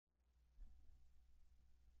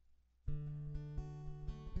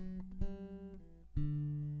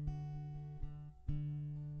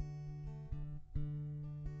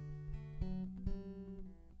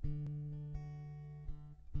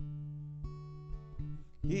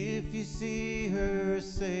If you see her,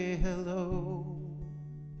 say hello.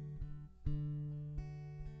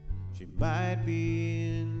 She might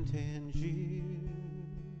be in Tangier.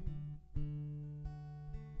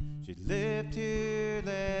 She lived here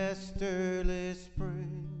last early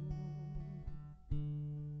spring.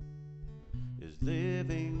 Is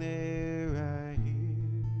living there, I hear.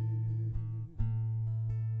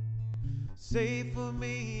 Say for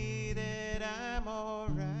me that I'm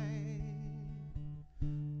alright,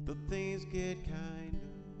 though things get kind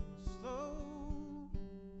of slow.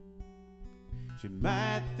 She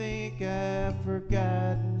might think I've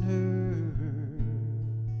forgotten her.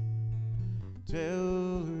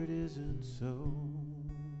 Tell her it isn't so.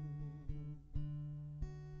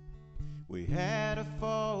 We had a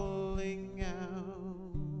falling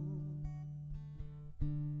out,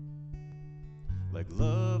 like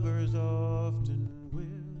lovers often will.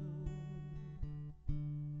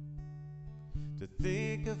 To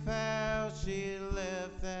think of how she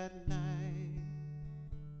left that night,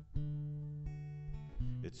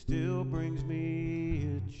 it still brings me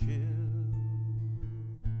a chill.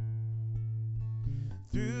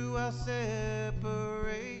 Through our separation,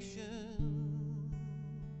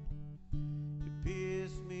 it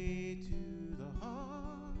pierced me to the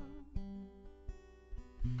heart.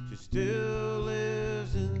 She still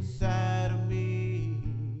lives inside of me.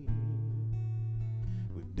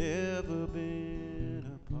 We've never been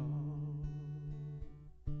apart.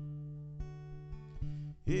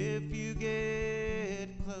 If you get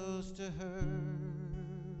close to her,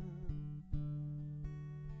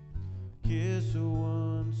 kiss her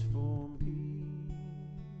once for me.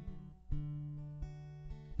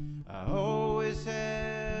 I always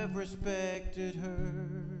have respected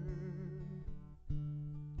her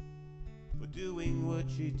for doing what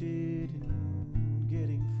she did and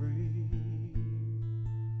getting free.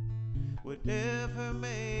 Whatever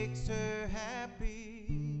makes her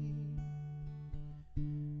happy,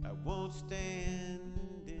 I won't stand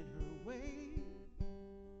in her way.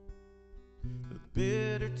 The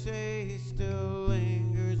bitter taste still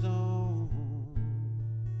lingers on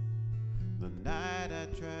the night I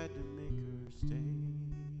tried to make her stay.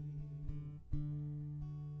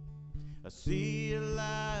 I see a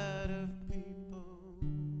lot of people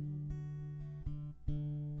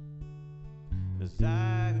as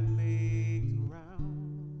I make the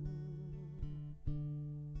round.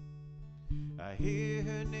 I hear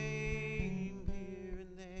her name here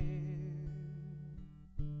and there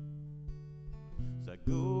as I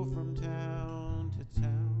go from town to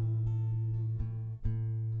town.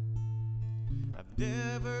 I've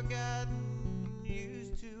never gotten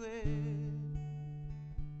used to it,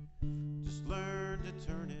 just learned to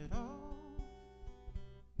turn it off.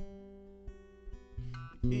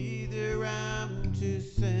 Either I'm too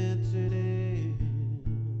sensitive,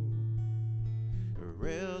 or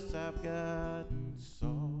else I've gotten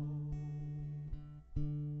soft.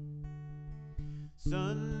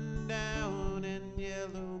 Sundown and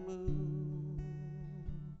yellow moon,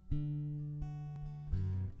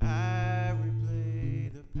 I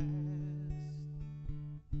replay the past.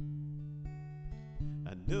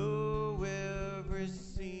 I know every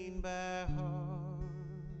scene by heart.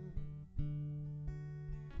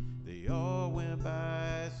 They all went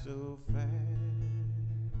by so fast.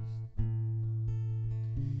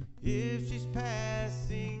 If she's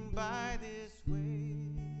passing by this way,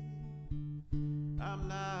 I'm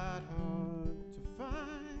not hard to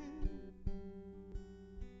find.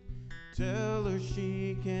 Tell her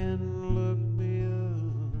she can look me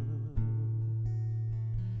up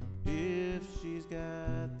if she's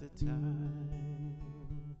got the time.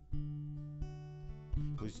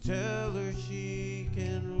 Please tell her she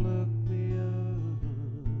can look me up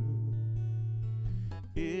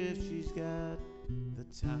if she's got the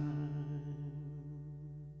time.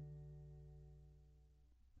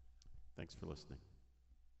 Thanks for listening.